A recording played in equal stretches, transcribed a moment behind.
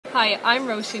Hi, I'm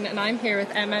Roisin and I'm here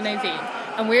with Emma and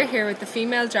Aoibhinn, and we're here with the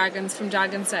female dragons from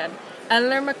Dragon's Den,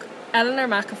 Eleanor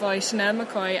McEvoy, Chanelle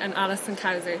McCoy and Alison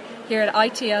Cowzer, here at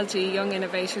ITLG Young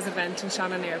Innovators event in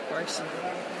Shannon Airport.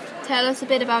 Tell us a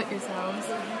bit about yourselves.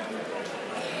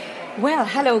 Well,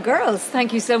 hello girls.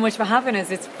 Thank you so much for having us.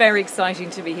 It's very exciting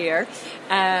to be here.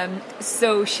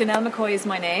 So Chanelle McCoy is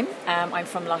my name. I'm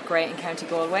from Loughrea in County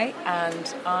Galway,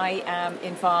 and I am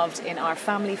involved in our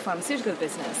family pharmaceutical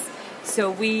business.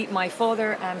 So my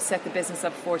father set the business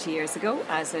up 40 years ago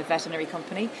as a veterinary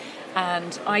company,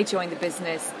 and I joined the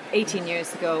business 18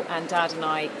 years ago, and Dad and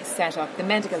I set up the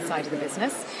medical side of the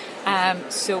business.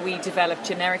 So we developed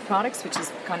generic products, which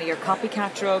is kind of your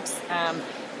copycat drugs.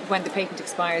 When the patent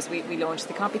expires, we launch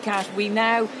the copycat. We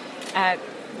now,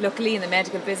 luckily in the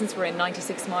medical business, we're in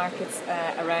 96 markets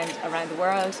around the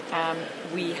world.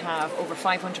 We have over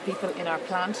 500 people in our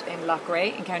plant in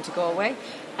Loughrea in County Galway,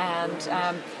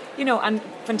 and and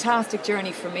fantastic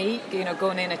journey for me,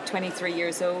 going in at 23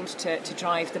 years old to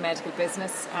drive the medical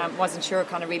business. Wasn't sure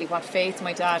kind of really what faith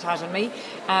my dad had in me,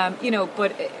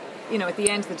 but at the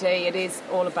end of the day, it is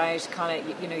all about kind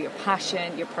of, your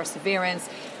passion, your perseverance.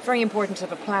 Very important to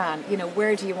have a plan.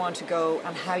 Where do you want to go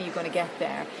and how are you going to get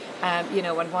there? And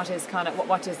what is kind of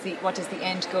what does the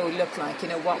end goal look like?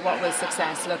 What will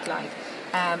success look like?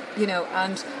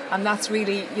 And that's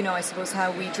really, I suppose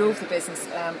how we drove the business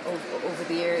over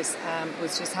the years,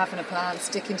 was just having a plan,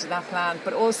 sticking to that plan,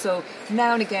 but also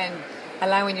now and again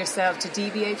allowing yourself to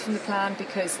deviate from the plan,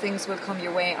 because things will come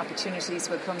your way, opportunities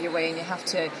will come your way, and you have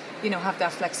to, have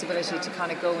that flexibility to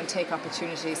kind of go and take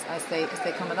opportunities as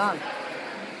they come along.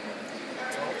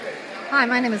 Hi,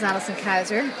 my name is Alison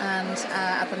Cowzer, and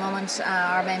at the moment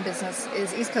our main business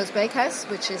is East Coast Bakehouse,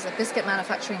 which is a biscuit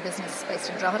manufacturing business based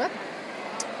in Drogheda.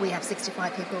 We have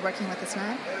 65 people working with us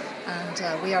now,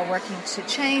 and we are working to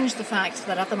change the fact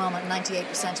that at the moment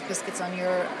 98% of biscuits on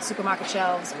your supermarket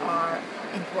shelves are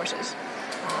imported.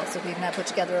 So we've now put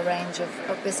together a range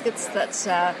of biscuits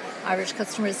that Irish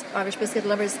biscuit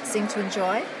lovers seem to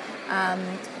enjoy.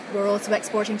 We're also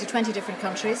exporting to 20 different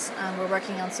countries, and we're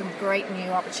working on some great new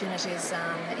opportunities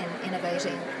in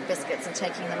innovating biscuits and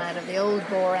taking them out of the old,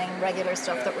 boring, regular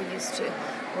stuff that we're used to.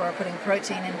 We're putting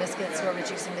protein in biscuits, we're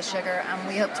reducing the sugar, and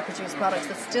we hope to produce products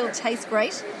that still taste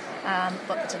great,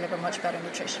 but that deliver much better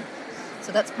nutrition.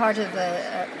 So that's part of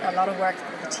a lot of work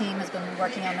that the team has been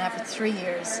working on now for 3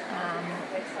 years.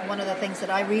 One of the things that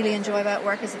I really enjoy about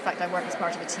work is the fact I work as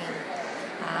part of a team.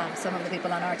 Some of the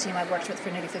people on our team I've worked with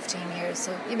for nearly 15 years,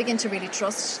 so you begin to really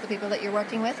trust the people that you're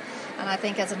working with, and I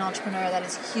think as an entrepreneur that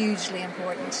is hugely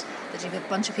important, that you have a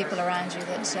bunch of people around you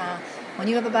that when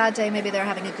you have a bad day, maybe they're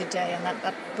having a good day, and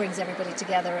that brings everybody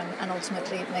together and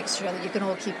ultimately makes sure that you can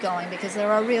all keep going, because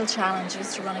there are real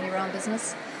challenges to running your own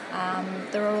business.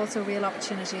 There are also real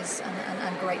opportunities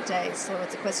and great days, so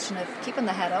it's a question of keeping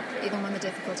the head up even when the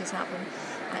difficulties happen,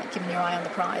 keeping your eye on the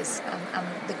prize. And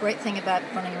the great thing about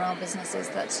running your own business is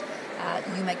that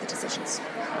you make the decisions.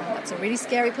 It's a really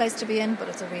scary place to be in, but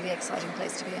it's a really exciting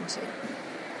place to be in too.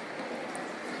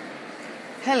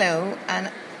 Hello,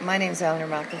 and my name is Eleanor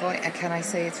McEvoy, and can I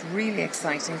say it's really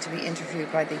exciting to be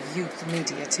interviewed by the youth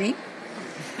media team,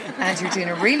 and you're doing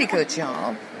a really good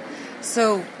job.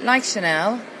 So, like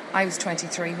Chanelle, I was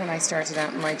 23 when I started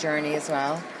out my journey as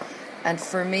well, and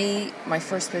for me, my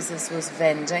first business was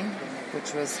vending,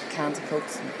 which was cans of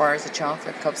Cokes and bars of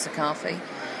chocolate, cups of coffee,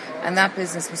 and that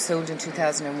business was sold in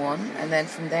 2001, and then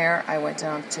from there I went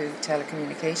on to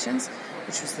telecommunications,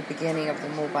 which was the beginning of the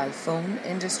mobile phone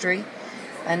industry,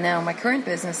 and now my current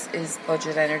business is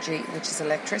Budget Energy, which is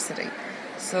electricity.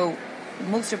 So the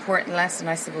most important lesson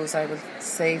I suppose I would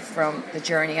say from the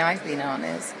journey I've been on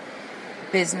is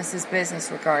business is business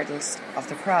regardless of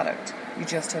the product. You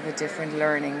just have a different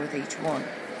learning with each one.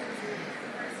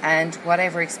 And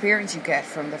whatever experience you get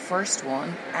from the first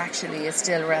one actually is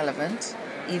still relevant,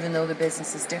 even though the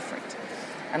business is different.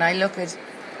 And I look at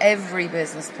every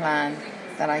business plan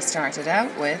that I started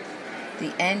out with,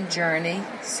 the end journey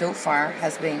so far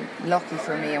has been lucky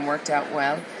for me and worked out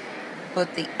well,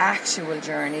 but the actual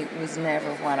journey was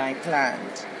never what I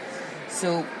planned.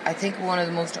 So I think one of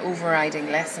the most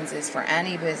overriding lessons is for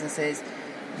any business is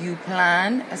you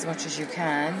plan as much as you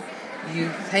can, you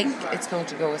think it's going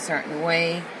to go a certain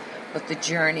way, but the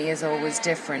journey is always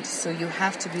different. So you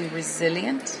have to be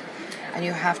resilient and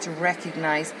you have to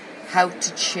recognize how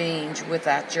to change with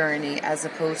that journey, as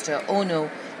opposed to, oh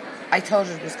no, I thought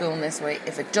it was going this way.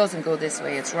 If it doesn't go this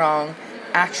way, it's wrong.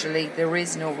 Actually, there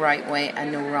is no right way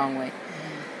and no wrong way.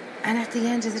 And at the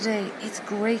end of the day, it's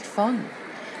great fun.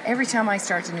 Every time I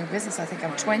start a new business, I think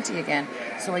I'm 20 again.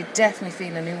 So I definitely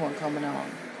feel a new one coming on.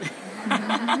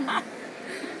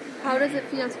 How does it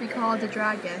feel to be called a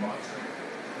dragon?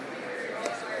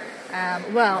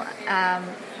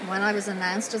 When I was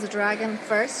announced as a dragon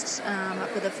first,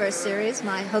 for the first series,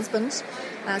 my husband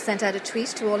sent out a tweet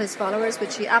to all his followers,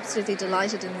 which he absolutely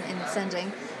delighted in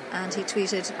sending. And he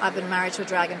tweeted, "I've been married to a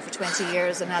dragon for 20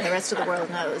 years and now the rest of the world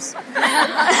knows."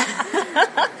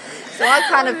 So I've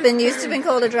kind of been used to being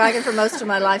called a dragon for most of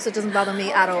my life, so it doesn't bother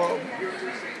me at all.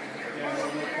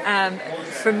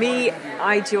 For me,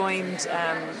 I joined,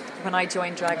 when I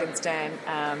joined Dragon's Den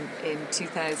in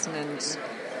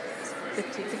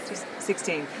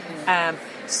 2016.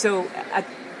 So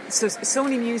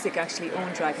Sony Music actually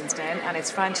owned Dragon's Den, and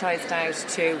it's franchised out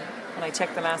to, when I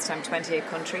checked the last time, 28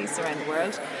 countries around the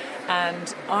world.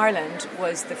 And Ireland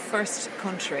was the first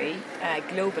country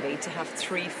globally to have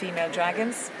 3 female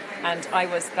dragons, and I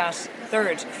was that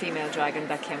 3rd female dragon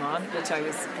that came on, which I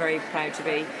was very proud to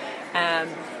be.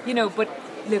 But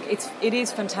look, it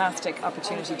is fantastic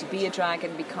opportunity to be a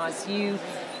dragon, because you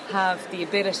have the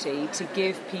ability to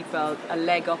give people a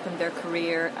leg up in their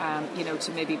career,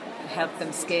 to maybe help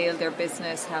them scale their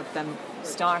business, help them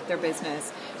start their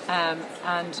business.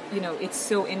 It's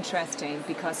so interesting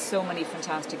because so many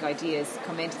fantastic ideas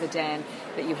come into the den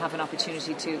that you have an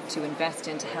opportunity to invest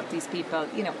in, to help these people,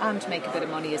 and make a bit of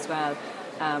money as well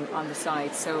on the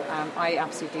side. So I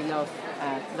absolutely love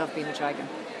being a dragon.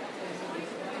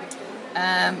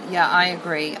 I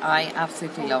agree. I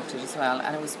absolutely loved it as well,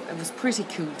 and it was pretty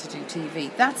cool to do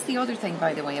TV. That's the other thing,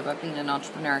 by the way, about being an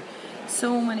entrepreneur.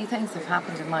 So many things have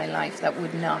happened in my life that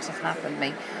would not have happened to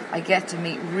me. I get to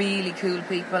meet really cool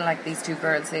people like these 2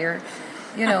 girls here,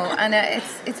 and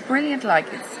it's brilliant. Like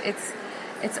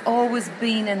it's always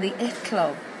been in the IT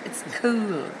club. It's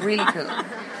cool, really cool.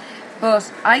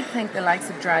 But I think the likes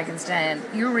of Dragon's Den,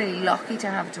 you're really lucky to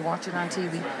have to watch it on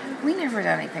TV. We never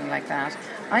had anything like that.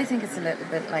 I think it's a little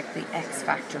bit like the X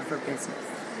Factor for business.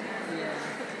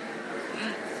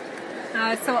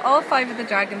 So all 5 of the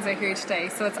dragons are here today,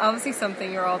 so it's obviously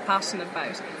something you're all passionate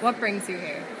about. What brings you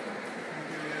here?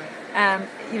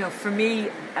 For me,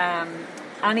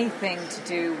 anything to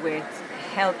do with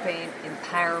helping,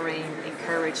 empowering,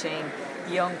 encouraging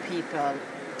young people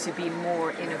to be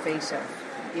more innovative.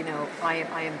 I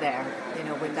am there,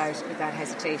 without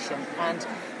hesitation. And,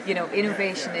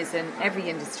 innovation is in every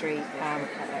industry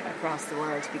across the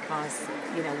world, because,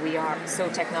 we are so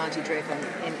technology driven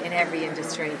in every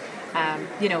industry.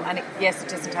 Yes, it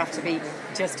doesn't have to be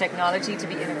just technology to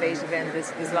be innovative in.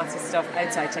 There's lots of stuff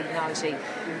outside technology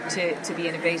to be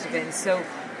innovative in. So,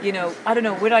 I don't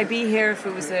know, would I be here if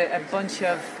it was a bunch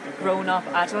of grown-up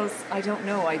adults? I don't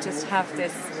know. I just have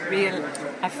this real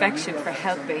affection for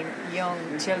helping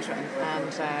young children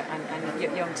and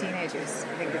young teenagers.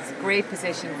 I think it's a great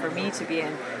position for me to be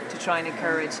in, to try and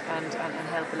encourage and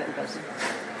help a little bit.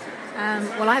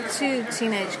 Well, I have 2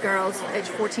 teenage girls, aged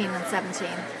 14 and 17.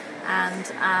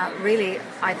 And really,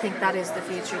 I think that is the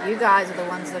future. You guys are the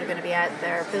ones that are going to be out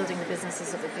there building the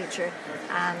businesses of the future.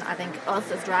 And I think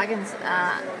us as dragons,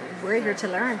 we're here to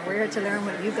learn. We're here to learn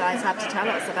what you guys have to tell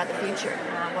us about the future,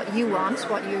 what you want,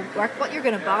 what you're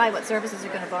going to buy, what services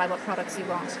you're going to buy, what products you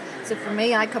want. So for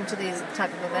me, I come to these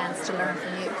type of events to learn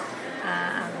from you.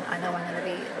 And I know I'm going to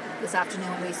be, this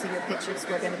afternoon when we see your pictures,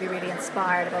 we're going to be really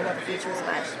inspired about what the future is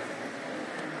about.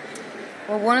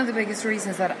 Well, one of the biggest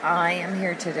reasons that I am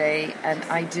here today and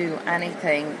I do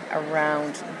anything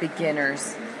around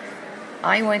beginners,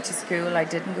 I went to school, I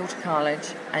didn't go to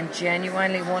college, and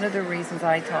genuinely one of the reasons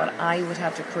I thought I would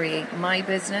have to create my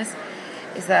business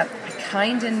is that I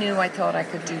kind of knew I thought I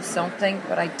could do something,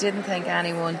 but I didn't think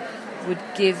anyone would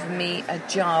give me a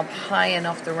job high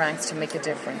enough the ranks to make a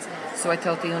difference. So I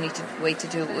thought the only way to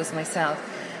do it was myself.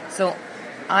 So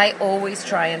I always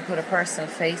try and put a personal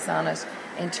face on it,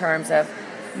 in terms of,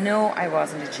 no, I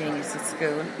wasn't a genius at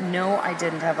school. No, I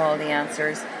didn't have all the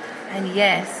answers. And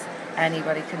yes,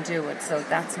 anybody can do it. So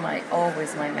that's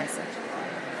always my message.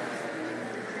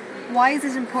 Why is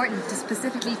it important to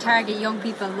specifically target young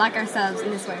people like ourselves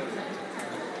in this way?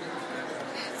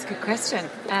 It's a good question.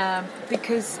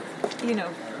 Because,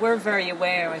 we're very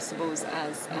aware, I suppose,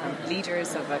 as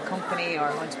leaders of a company or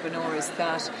entrepreneurs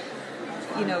that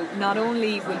not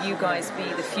only will you guys be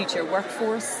the future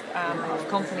workforce of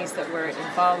companies that we're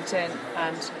involved in,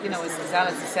 and, as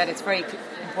Alison said, it's very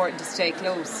important to stay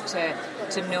close to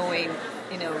knowing,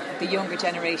 the younger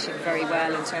generation very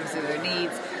well in terms of their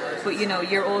needs. But,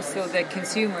 you're also the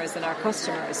consumers and our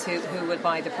customers who will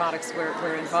buy the products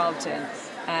we're involved in.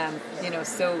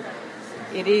 So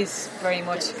it is very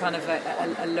much kind of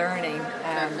a learning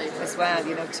as well,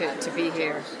 to be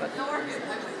here. But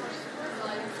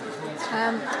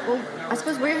Well, I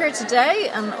suppose we're here today,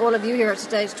 and all of you here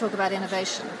today, to talk about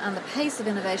innovation. And the pace of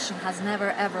innovation has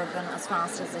never, ever been as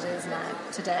fast as it is now,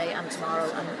 today and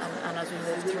tomorrow, and as we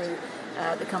move through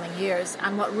the coming years.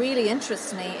 And what really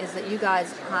interests me is that you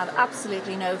guys have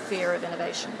absolutely no fear of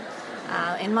innovation.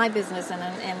 In my business and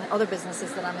in other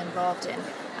businesses that I'm involved in,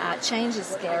 change is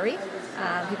scary.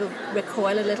 People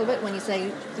recoil a little bit when you say,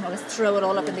 let's throw it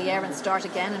all up in the air and start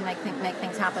again and make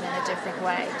things happen in a different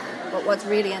way. But what's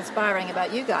really inspiring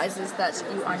about you guys is that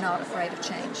you are not afraid of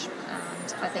change.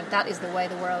 And I think that is the way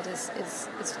the world is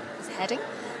heading.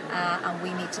 And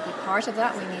we need to be part of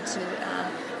that. We need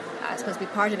to, I suppose, be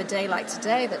part of a day like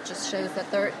today that just shows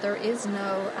that there is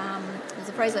no... there's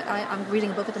a phrase that I'm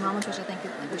reading a book at the moment, which I think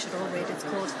we should all read. It's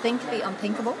called Think the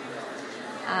Unthinkable.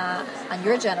 And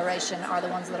your generation are the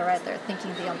ones that are out there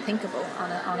thinking the unthinkable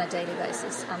on a daily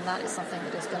basis. And that is something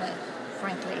that is going to,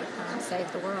 frankly,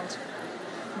 save the world.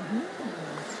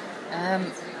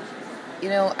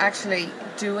 Actually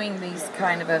doing these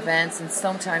kind of events, and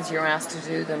sometimes you're asked to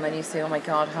do them and you say, oh my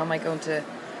God, how am I going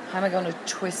to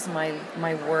twist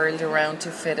my world around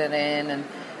to fit it in, and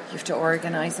you have to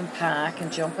organise and pack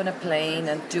and jump in a plane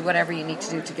and do whatever you need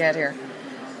to do to get here.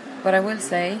 But I will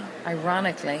say,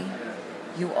 ironically,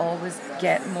 you always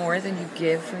get more than you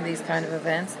give from these kind of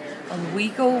events, and we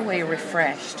go away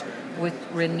refreshed with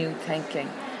renewed thinking.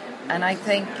 And I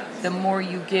think the more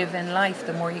you give in life,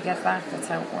 the more you get back. That's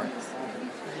how it works.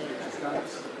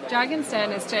 Dragon's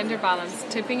Den is gender balanced,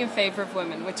 tipping in favour of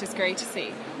women, which is great to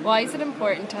see. Why is it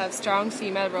important to have strong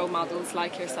female role models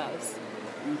like yourselves?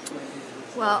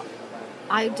 Well,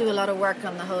 I do a lot of work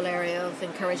on the whole area of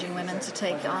encouraging women to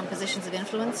take on positions of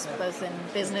influence, both in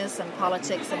business and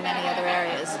politics and many other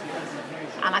areas.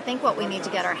 And I think what we need to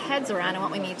get our heads around, and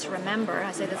what we need to remember,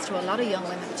 I say this to a lot of young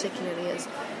women particularly, is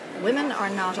women are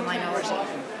not a minority.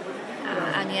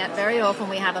 And yet very often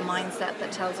we have a mindset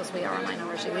that tells us we are a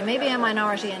minority. We may be a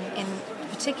minority in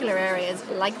particular areas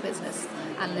like business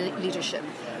and leadership.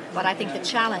 But I think the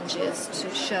challenge is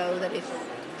to show that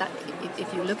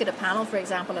if you look at a panel, for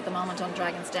example, at the moment on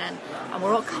Dragon's Den, and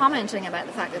we're all commenting about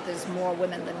the fact that there's more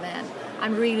women than men,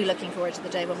 I'm really looking forward to the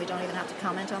day when we don't even have to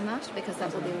comment on that, because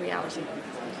that will be reality.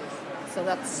 So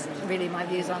that's really my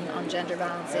views on gender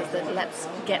balance, is that let's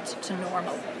get to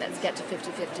normal. Let's get to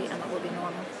 50-50, and that will be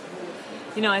normal.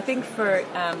 I think for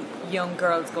young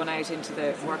girls going out into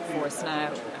the workforce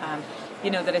now,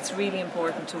 that it's really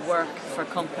important to work for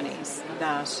companies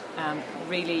that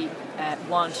really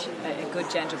want a good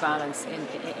gender balance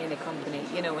in a company.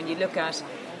 When you look at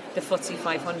the FTSE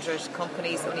 500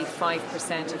 companies, only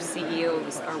 5% of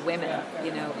CEOs are women,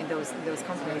 in those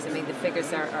companies. I mean, the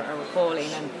figures are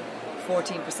appalling, and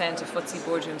 14% of FTSE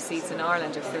boardroom seats in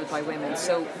Ireland are filled by women.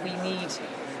 So we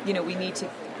need to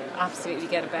absolutely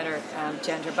get a better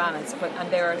gender balance. And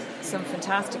there are some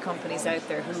fantastic companies out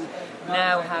there who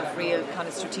now have real kind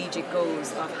of strategic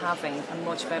goals of having a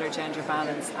much better gender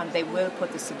balance, and they will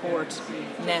put the support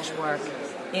network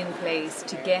in place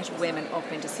to get women up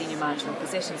into senior management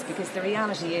positions, because the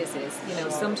reality is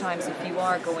sometimes if you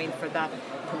are going for that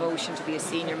promotion to be a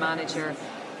senior manager,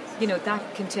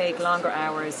 that can take longer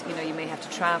hours. You may have to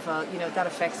travel. That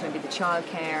affects maybe the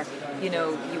childcare.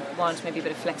 You want maybe a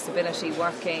bit of flexibility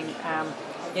working.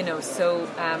 So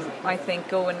I think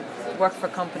go and work for a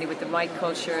company with the right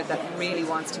culture that really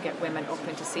wants to get women up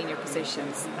into senior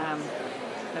positions.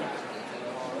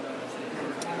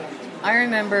 I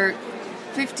remember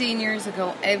 15 years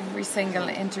ago, every single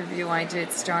interview I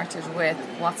did started with,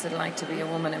 what's it like to be a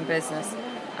woman in business?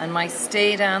 And my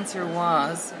staid answer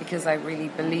was, because I really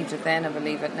believed it then, I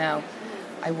believe it now,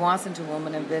 I wasn't a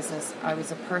woman in business. I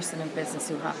was a person in business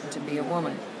who happened to be a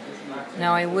woman.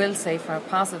 Now, I will say from a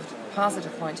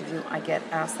positive point of view, I get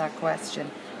asked that question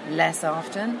less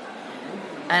often.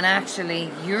 And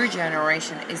actually, your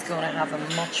generation is going to have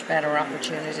a much better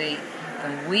opportunity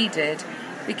than we did,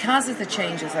 because of the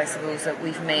changes, I suppose, that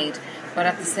we've made. But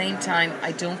at the same time,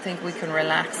 I don't think we can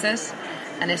relax it.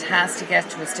 And it has to get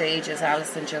to a stage, as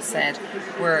Alison just said,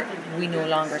 where we no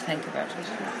longer think about it.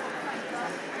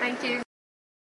 Thank you.